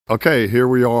Okay, here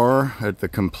we are at the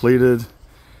completed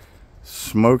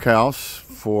smokehouse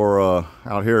for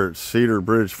out here at Cedar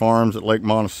Bridge Farms at Lake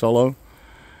Monticello.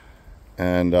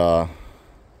 And this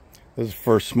is the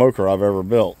first smoker I've ever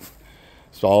built.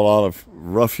 It's all out of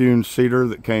rough-hewn cedar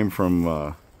that came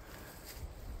from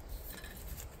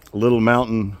Little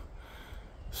Mountain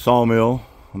Sawmill.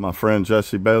 My friend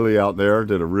Jesse Bailey out there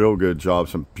did a real good job.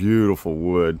 Some beautiful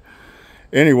wood.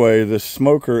 Anyway, this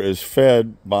smoker is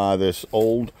fed by this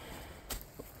old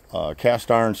cast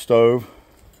iron stove,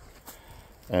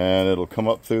 and it'll come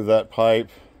up through that pipe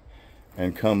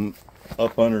and come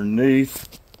up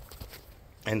underneath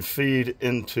and feed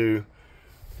into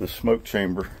the smoke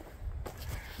chamber.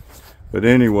 But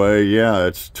anyway, yeah,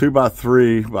 it's 2 by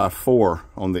 3 by 4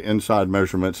 on the inside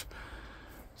measurements.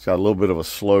 It's got a little bit of a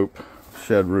slope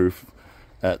shed roof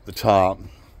at the top,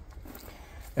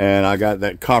 and I got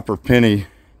that copper penny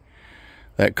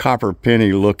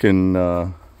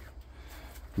looking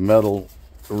metal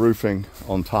roofing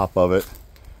on top of it.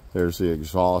 There's the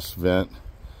exhaust vent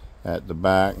at the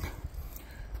back.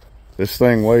 This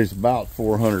thing weighs about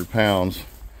 400 pounds,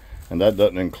 and that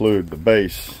doesn't include the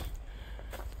base,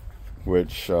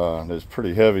 which is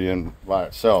pretty heavy in by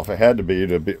itself. It had to be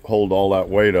to hold all that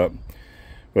weight up.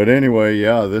 But anyway,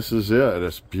 yeah, this is it.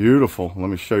 It's beautiful. Let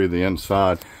me show you the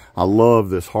inside. I love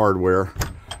this hardware.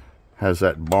 Has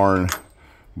that barn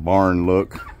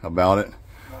look about it.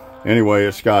 Anyway,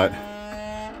 it's got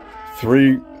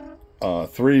three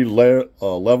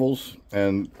levels,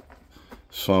 and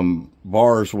some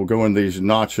bars will go in these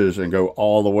notches and go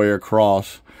all the way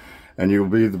across, and you'll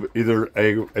be either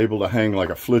able to hang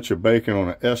like a flitch of bacon on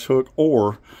an S-hook,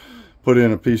 or put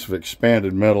in a piece of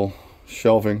expanded metal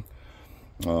shelving.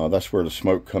 That's where the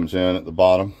smoke comes in at the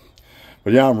bottom.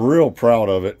 But yeah, I'm real proud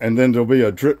of it. And then there'll be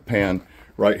a drip pan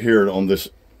right here on this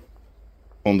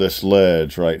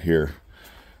ledge right here.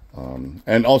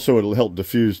 And also it'll help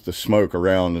diffuse the smoke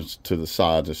around to the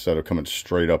sides instead of coming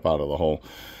straight up out of the hole.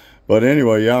 But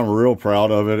anyway, yeah, I'm real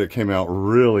proud of it. It came out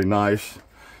really nice.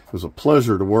 It was a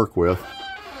pleasure to work with.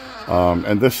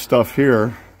 And this stuff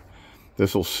here,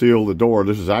 this will seal the door.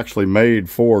 This is actually made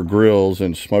for grills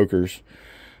and smokers.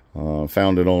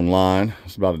 Found it online.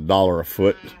 It's about $1 a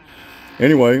foot.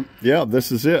 Anyway, yeah,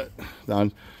 this is it.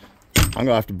 I'm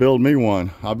gonna have to build me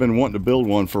one. I've been wanting to build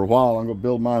one for a while. I'm gonna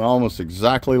build mine almost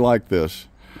exactly like this.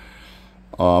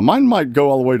 Mine might go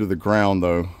all the way to the ground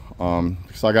though,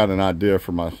 because I got an idea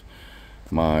for my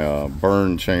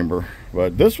burn chamber.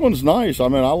 But this one's nice. I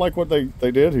mean, I like what they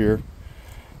did here.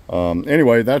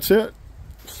 Anyway, that's it.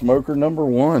 Smoker number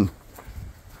 1.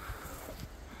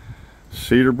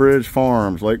 Cedar Bridge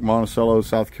Farms, Lake Monticello,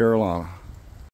 South Carolina.